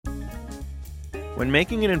When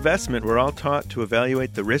making an investment, we're all taught to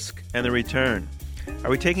evaluate the risk and the return.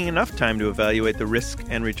 Are we taking enough time to evaluate the risk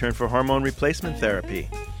and return for hormone replacement therapy?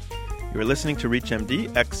 You are listening to ReachMD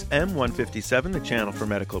XM 157, the channel for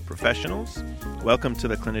medical professionals. Welcome to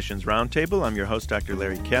the Clinicians Roundtable. I'm your host, Dr.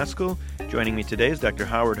 Larry Caskell. Joining me today is Dr.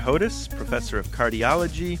 Howard Hodis, professor of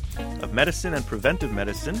cardiology, of medicine and preventive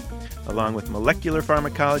medicine, along with molecular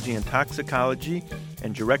pharmacology and toxicology,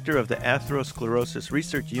 and director of the Atherosclerosis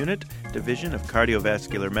Research Unit, Division of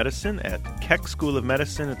Cardiovascular Medicine at Keck School of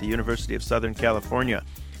Medicine at the University of Southern California.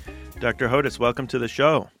 Dr. Hodis, welcome to the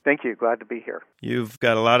show. Thank you. Glad to be here. You've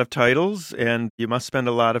got a lot of titles, and you must spend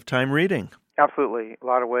a lot of time reading. Absolutely. A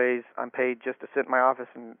lot of ways. I'm paid just to sit in my office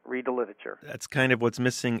and read the literature. That's kind of what's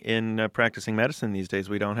missing in practicing medicine these days.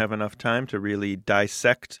 We don't have enough time to really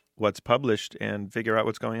dissect what's published and figure out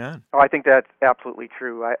what's going on. Oh, I think that's absolutely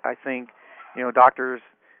true. I think, doctors,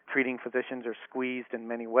 treating physicians are squeezed in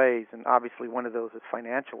many ways, and obviously one of those is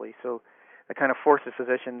financially. So it kind of forces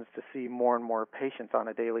physicians to see more and more patients on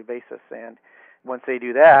a daily basis. And once they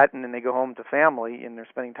do that, and then they go home to family, and they're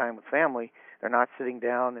spending time with family, they're not sitting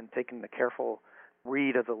down and taking the careful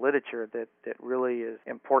read of the literature that really is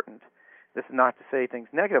important. This is not to say things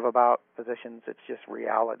negative about physicians, it's just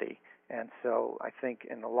reality. And so I think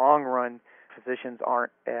in the long run, physicians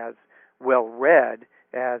aren't as well read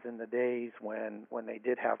as in the days when they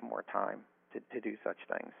did have more time to do such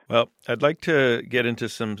things. Well, I'd like to get into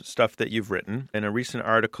some stuff that you've written. In a recent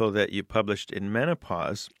article that you published in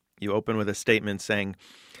Menopause, you open with a statement saying,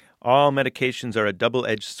 all medications are a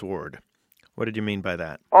double-edged sword. What did you mean by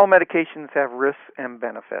that? All medications have risks and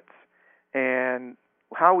benefits. And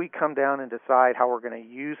how we come down and decide how we're going to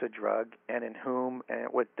use a drug and in whom and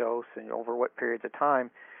at what dose and over what periods of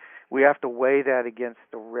time, we have to weigh that against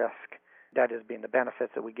the risk, that is being the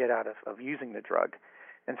benefits that we get out of using the drug.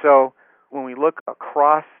 And so when we look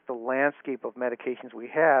across the landscape of medications we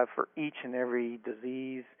have for each and every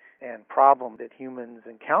disease and problem that humans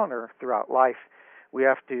encounter throughout life, we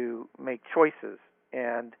have to make choices,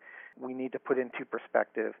 and we need to put into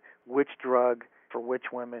perspective which drug for which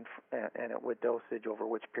women and at what dosage over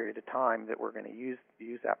which period of time that we're going to use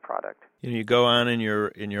that product. You go on in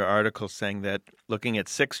your article saying that looking at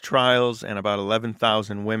 6 trials and about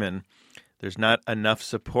 11,000 women, there's not enough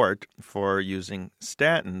support for using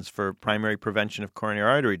statins for primary prevention of coronary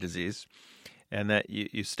artery disease, and that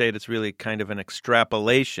you state it's really kind of an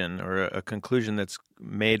extrapolation or a conclusion that's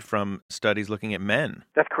made from studies looking at men.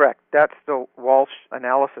 That's correct. That's the Walsh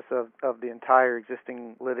analysis of the entire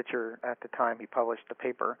existing literature at the time he published the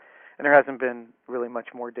paper, and there hasn't been really much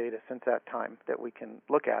more data since that time that we can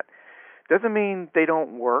look at. Doesn't mean they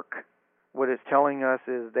don't work. What it's telling us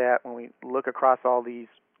is that when we look across all these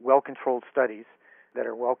well-controlled studies that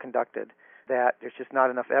are well-conducted, that there's just not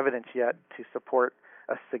enough evidence yet to support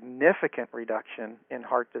a significant reduction in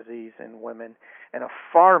heart disease in women and a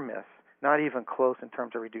far miss, not even close in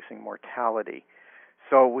terms of reducing mortality.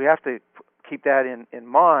 So we have to keep that in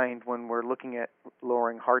mind when we're looking at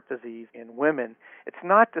lowering heart disease in women. It's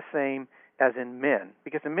not the same as in men,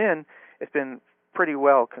 because in men it's been pretty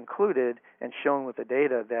well concluded and shown with the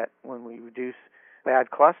data that when we reduce bad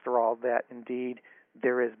cholesterol, that indeed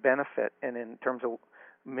there is benefit. And in terms of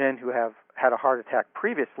men who have had a heart attack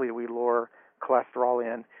previously, we lower cholesterol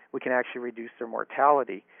in, we can actually reduce their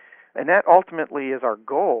mortality. And that ultimately is our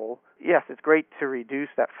goal. Yes, it's great to reduce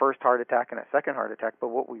that first heart attack and that second heart attack, but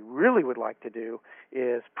what we really would like to do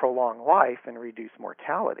is prolong life and reduce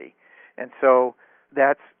mortality. And so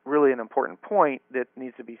that's really an important point that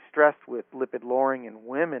needs to be stressed with lipid lowering in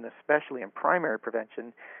women, especially in primary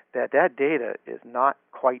prevention, that data is not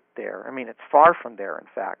quite there. I mean, it's far from there, in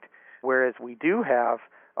fact, whereas we do have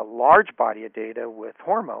a large body of data with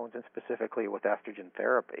hormones and specifically with estrogen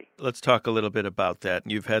therapy. Let's talk a little bit about that.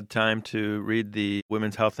 You've had time to read the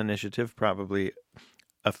Women's Health Initiative probably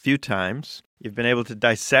a few times. You've been able to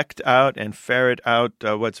dissect out and ferret out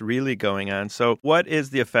what's really going on. So what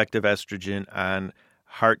is the effect of estrogen on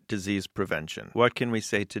heart disease prevention? What can we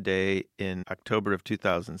say today in October of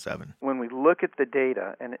 2007? When we look at the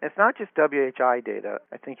data, and it's not just WHI data,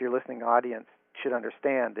 I think your listening audience should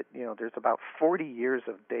understand that there's about 40 years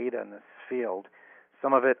of data in this field,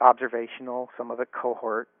 some of it observational, some of it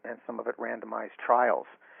cohort, and some of it randomized trials.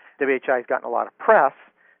 WHI has gotten a lot of press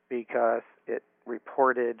because it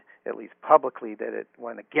reported, at least publicly, that it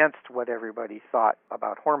went against what everybody thought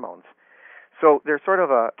about hormones. So there's sort of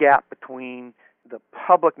a gap between the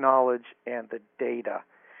public knowledge and the data.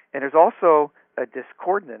 And there's also a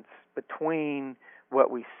discordance between what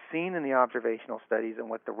we've seen in the observational studies and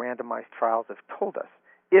what the randomized trials have told us,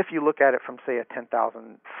 if you look at it from, say, a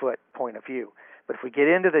 10,000-foot point of view. But if we get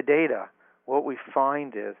into the data, what we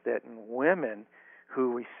find is that in women,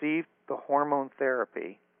 who received the hormone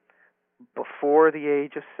therapy before the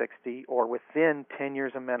age of 60 or within 10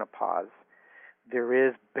 years of menopause, there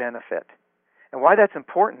is benefit. And why that's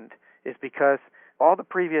important is because all the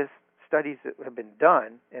previous studies that have been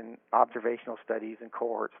done in observational studies and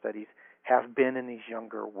cohort studies have been in these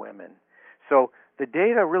younger women. So the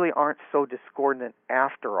data really aren't so discordant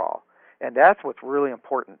after all. And that's what's really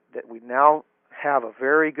important, that we now have a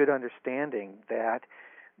very good understanding that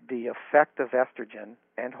the effect of estrogen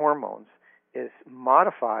and hormones is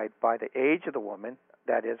modified by the age of the woman,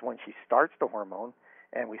 that is when she starts the hormone,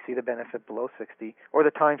 and we see the benefit below 60, or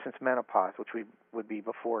the time since menopause, which would be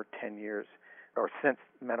before 10 years, or since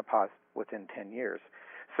menopause within 10 years.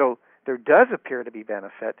 So there does appear to be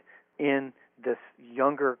benefit in this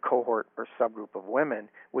younger cohort or subgroup of women,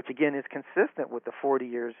 which again is consistent with the 40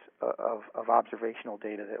 years of observational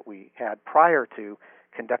data that we had prior to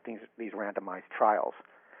conducting these randomized trials.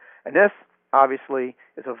 And this obviously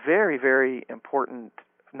is a very, very important,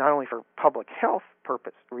 not only for public health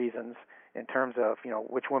reasons in terms of,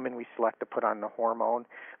 which women we select to put on the hormone,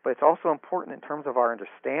 but it's also important in terms of our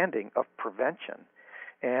understanding of prevention.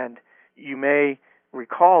 And you may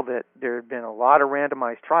recall that there had been a lot of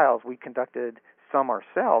randomized trials. We conducted some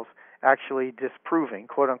ourselves, actually disproving,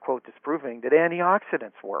 quote-unquote disproving, that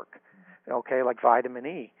antioxidants work, like vitamin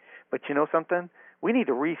E. But you know something? We need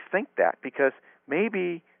to rethink that, because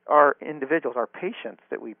maybe our individuals, our patients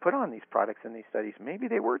that we put on these products in these studies, maybe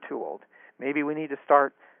they were too old. Maybe we need to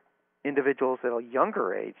start individuals at a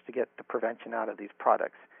younger age to get the prevention out of these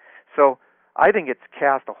products. So I think it's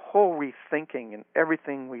cast a whole rethinking in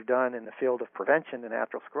everything we've done in the field of prevention in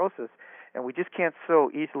atherosclerosis, and we just can't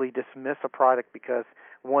so easily dismiss a product because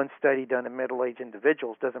one study done in middle-aged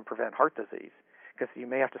individuals doesn't prevent heart disease, because you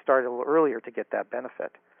may have to start a little earlier to get that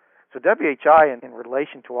benefit. So WHI, in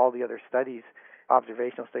relation to all the other studies,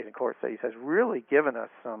 observational studies and cohort studies, has really given us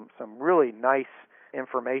some really nice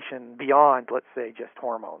information beyond, let's say, just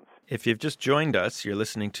hormones. If you've just joined us, you're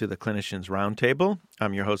listening to the Clinicians Roundtable.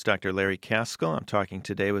 I'm your host, Dr. Larry Kaskel. I'm talking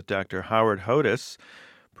today with Dr. Howard Hodes,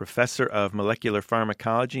 Professor of Molecular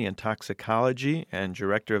Pharmacology and Toxicology and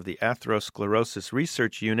Director of the Atherosclerosis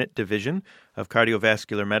Research Unit Division of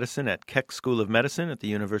Cardiovascular Medicine at Keck School of Medicine at the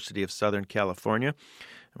University of Southern California.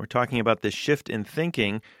 And we're talking about this shift in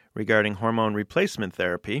thinking regarding hormone replacement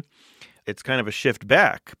therapy. It's kind of a shift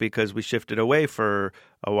back because we shifted away for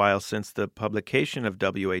a while since the publication of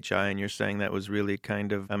WHI, and you're saying that was really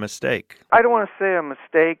kind of a mistake. I don't want to say a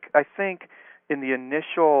mistake. I think in the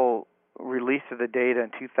initial release of the data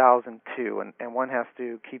in 2002, and one has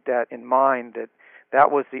to keep that in mind,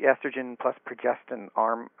 that was the estrogen plus progestin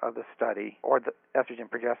arm of the study, or the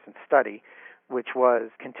estrogen-progestin study, which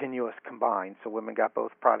was continuous combined. So women got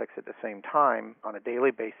both products at the same time on a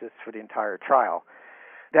daily basis for the entire trial.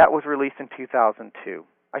 That was released in 2002.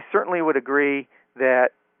 I certainly would agree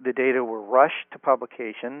that the data were rushed to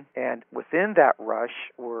publication, and within that rush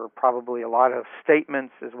were probably a lot of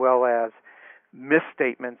statements as well as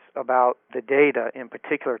misstatements about the data in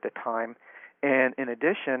particular at the time. And in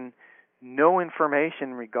addition, no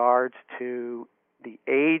information in regards to the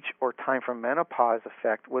age or time from menopause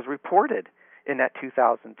effect was reported in that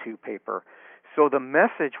 2002 paper. So the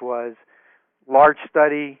message was, large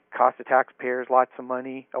study, cost of taxpayers, lots of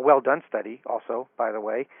money, a well-done study also, by the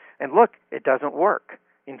way, and look, it doesn't work.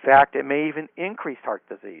 In fact, it may even increase heart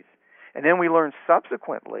disease. And then we learned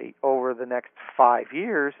subsequently over the next 5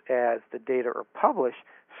 years, as the data are published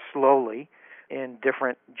slowly in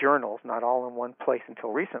different journals, not all in one place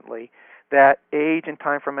until recently, that age and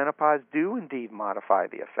time for menopause do indeed modify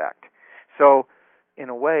the effect. So in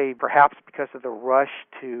a way, perhaps because of the rush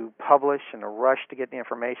to publish and the rush to get the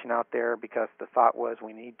information out there, because the thought was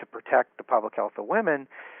we need to protect the public health of women,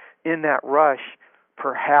 in that rush,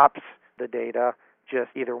 perhaps the data just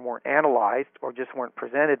either weren't analyzed or just weren't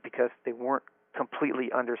presented because they weren't completely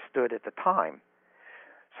understood at the time.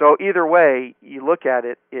 So either way you look at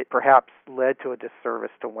it, it perhaps led to a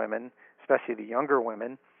disservice to women, especially the younger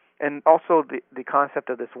women, and also the concept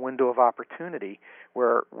of this window of opportunity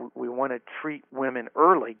where we want to treat women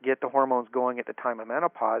early, get the hormones going at the time of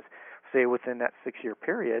menopause, say within that 6-year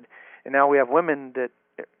period. And now we have women that,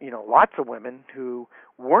 lots of women who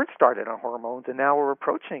weren't started on hormones, and now we're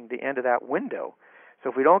approaching the end of that window.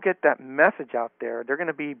 So if we don't get that message out there, they're going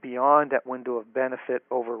to be beyond that window of benefit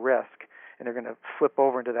over risk, and they're going to flip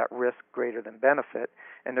over into that risk greater than benefit,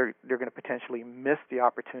 and they're going to potentially miss the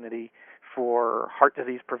opportunity for heart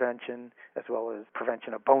disease prevention, as well as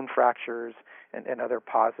prevention of bone fractures and other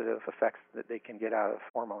positive effects that they can get out of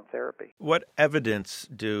hormone therapy. What evidence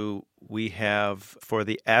do we have for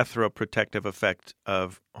the atheroprotective effect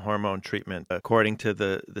of hormone treatment according to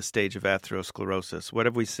the stage of atherosclerosis? What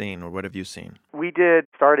have we seen, or what have you seen? We did,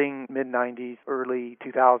 starting mid-90s, early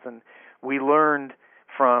 2000, we learned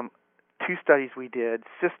from two studies we did,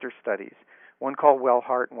 sister studies, one called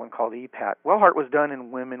Wellheart and one called EPAT. Wellheart was done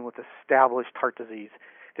in women with established heart disease.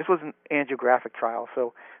 This was an angiographic trial,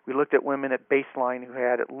 so we looked at women at baseline who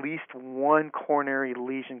had at least one coronary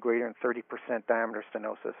lesion greater than 30% diameter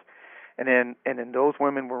stenosis. And then those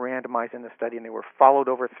women were randomized in the study, and they were followed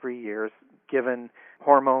over 3 years, given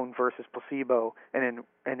hormone versus placebo, and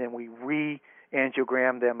then we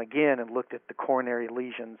re-angiogrammed them again and looked at the coronary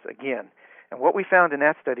lesions again. And what we found in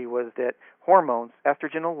that study was that hormones,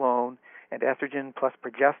 estrogen alone and estrogen plus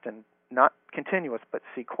progestin, not continuous but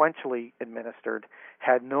sequentially administered,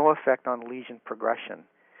 had no effect on lesion progression.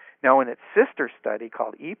 Now, in its sister study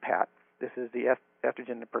called EPAT, this is the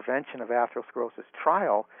Estrogen and Prevention of Atherosclerosis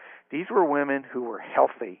trial, these were women who were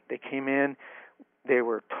healthy. They came in, they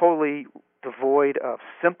were totally devoid of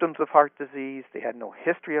symptoms of heart disease, they had no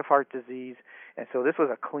history of heart disease, and so this was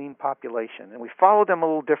a clean population. And we followed them a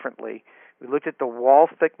little differently. We looked at the wall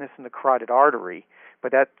thickness in the carotid artery,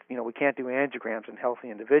 but that, we can't do angiograms in healthy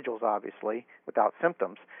individuals, obviously, without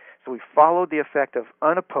symptoms. So we followed the effect of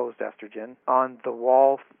unopposed estrogen on the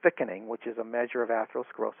wall thickening, which is a measure of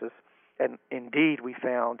atherosclerosis, and indeed we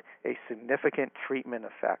found a significant treatment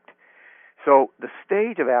effect. So the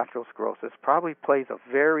stage of atherosclerosis probably plays a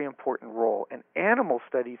very important role, and animal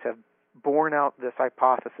studies have borne out this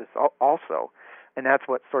hypothesis also, and that's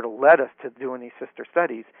what sort of led us to doing these sister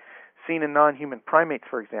studies. Seen in non-human primates,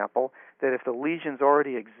 for example, that if the lesions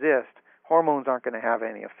already exist, hormones aren't going to have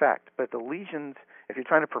any effect. But the lesions, if you're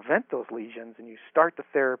trying to prevent those lesions and you start the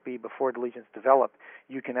therapy before the lesions develop,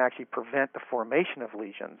 you can actually prevent the formation of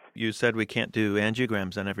lesions. You said we can't do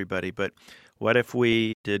angiograms on everybody, but what if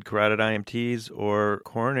we did carotid IMTs or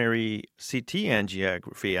coronary CT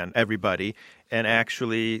angiography on everybody and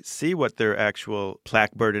actually see what their actual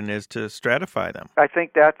plaque burden is to stratify them? I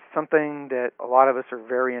think that's something that a lot of us are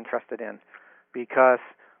very interested in, because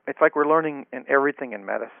it's like we're learning in everything in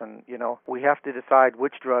medicine. We have to decide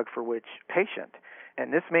which drug for which patient.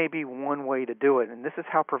 And this may be one way to do it. And this is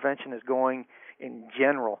how prevention is going in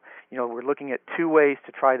general. We're looking at two ways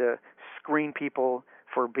to try to screen people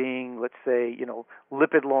for being, let's say,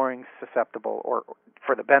 lipid-lowering susceptible or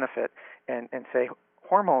for the benefit, and say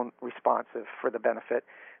hormone responsive for the benefit.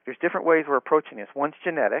 There's different ways we're approaching this. One's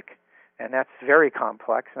genetic, and that's very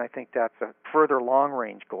complex, and I think that's a further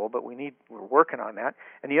long-range goal, but we're working on that.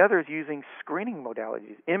 And the other is using screening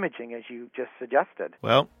modalities, imaging, as you just suggested.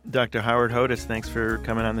 Well, Dr. Howard Hodis, thanks for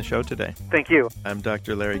coming on the show today. Thank you. I'm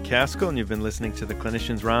Dr. Larry Caskell, and you've been listening to the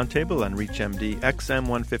Clinicians Roundtable on ReachMD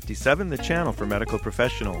XM157, the channel for medical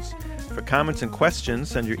professionals. For comments and questions,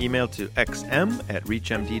 send your email to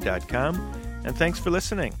xm@reachmd.com, and thanks for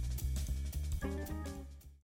listening.